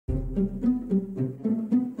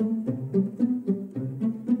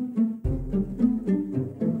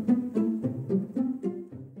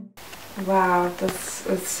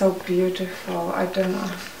it's so beautiful. I don't know.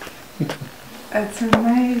 It's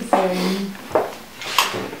amazing.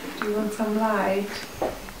 Do you want some light?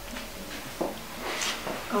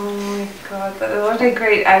 Oh my god, what a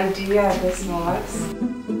great idea this was.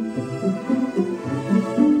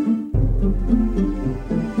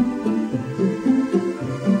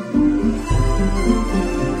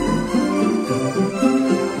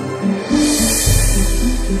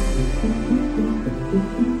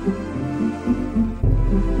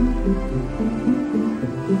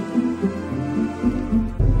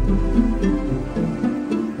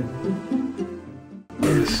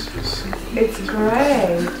 It's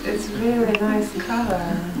great. It's really nice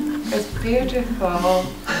color. It's beautiful.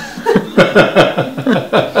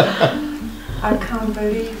 I can't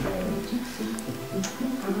believe it.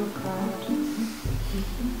 Oh god.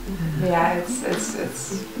 Yeah, it's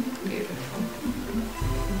beautiful.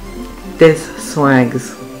 There's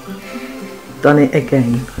Swags. Done it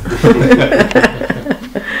again.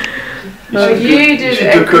 You did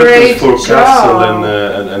a great for job. castle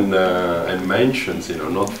and mansions, you know,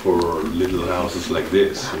 not for little houses like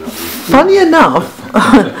this. You know. Funny enough,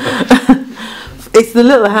 it's the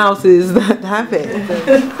little houses that have it.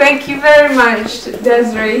 Thank you very much,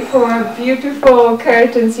 Desiree, for beautiful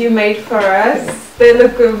curtains you made for us. They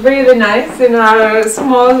look really nice in our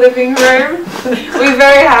small living room. We're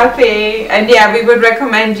very happy, and yeah, we would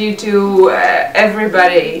recommend you to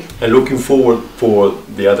everybody. And looking forward for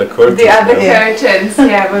the other curtains. The other curtains,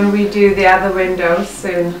 yeah, when we do the other windows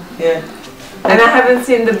soon. Yeah. And I haven't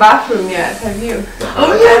seen the bathroom yet, have you?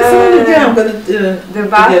 Oh yes, yeah, I'm going to do the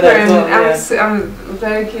bathroom. Well, yeah. I'm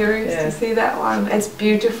very curious to see that one. It's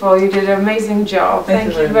beautiful. You did an amazing job.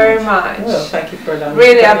 Thank you very much. Well, thank you for that.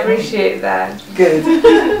 Really appreciate that. Good.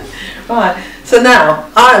 Right. So now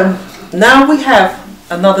we have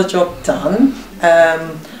another job done.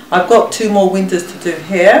 I've got 2 more windows to do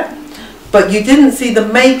here, but you didn't see the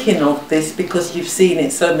making of this because you've seen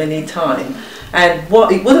it so many times. And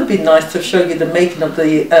what it would have been nice to show you the making of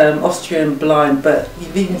the Austrian blind, but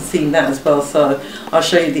you've even seen that as well, so I'll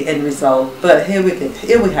show you the end result. But here we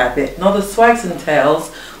have it. Another Swags and Tails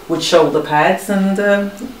with shoulder pads, and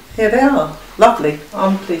here they are. Lovely.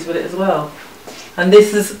 I'm pleased with it as well. And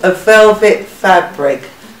this is a velvet fabric,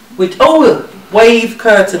 which wave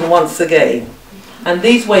curtain once again. And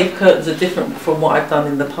these wave curtains are different from what I've done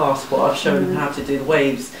in the past. What I've shown how to do the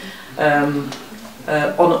waves. On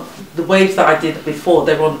the waves that I did before,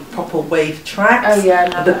 they're on proper wave tracks. Oh yeah,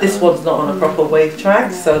 no, but this one's not on a proper wave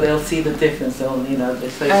track, so they'll see the difference on, you know,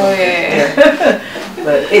 this. But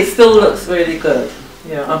it still looks really good.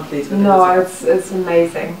 Yeah, I'm pleased with it. No, it's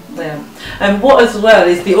amazing. Yeah, and what as well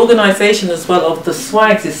is the organisation as well of the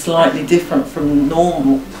Swags is slightly different from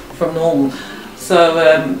normal. So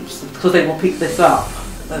because they will pick this up,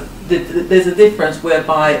 there's a difference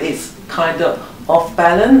whereby it's kind of off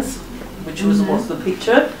balance, which was what's the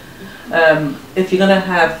picture. If you're going to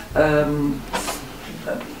have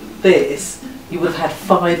this, you would have had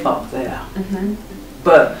 5 up there.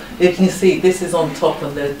 But you can see this is on top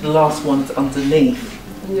and the last one's underneath,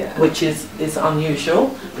 which is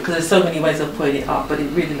unusual because there's so many ways of putting it up, but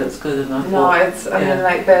it really looks good. And I mean,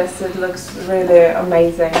 like this, it looks really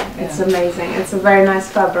amazing. It's amazing. It's a very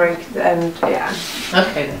nice fabric, and yeah.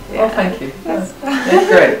 Okay then. Well, thank you. That's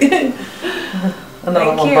great.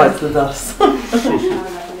 Another one bites the dust. Oh,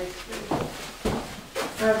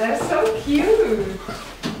 they're so cute.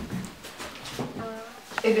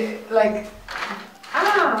 That's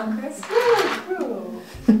really cool.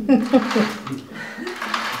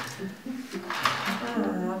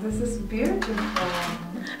 This is beautiful.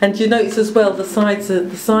 And you notice as well the sides.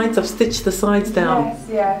 I've stitched the sides down.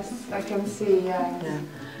 Yes, I can see. Yeah.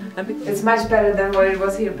 It's much better than what it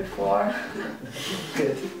was here before.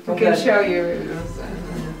 Good. I can show you. It was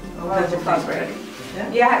fabric.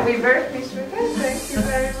 Yeah, we're very pleased with it. Thank you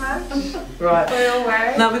very much. Right. For your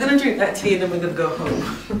work. Now we're going to drink that tea and then we're going to go home.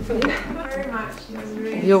 Thank you very much.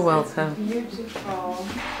 Really, you're welcome. Beautiful.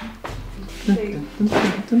 It's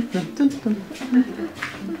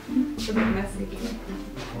a bit messy.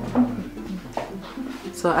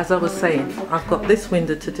 So as I was saying, I've got this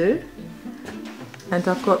window to do. And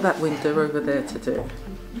I've got that window over there to do.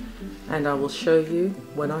 And I will show you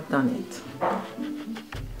when I've done it.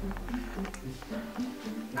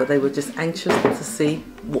 But they were just anxious to see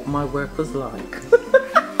what my work was like.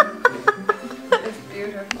 It's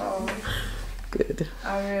beautiful. Good.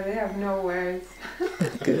 I really have no words.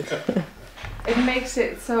 Good. It makes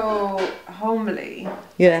it so homely.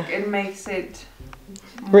 Yeah. It makes it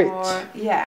Rich. more, yeah.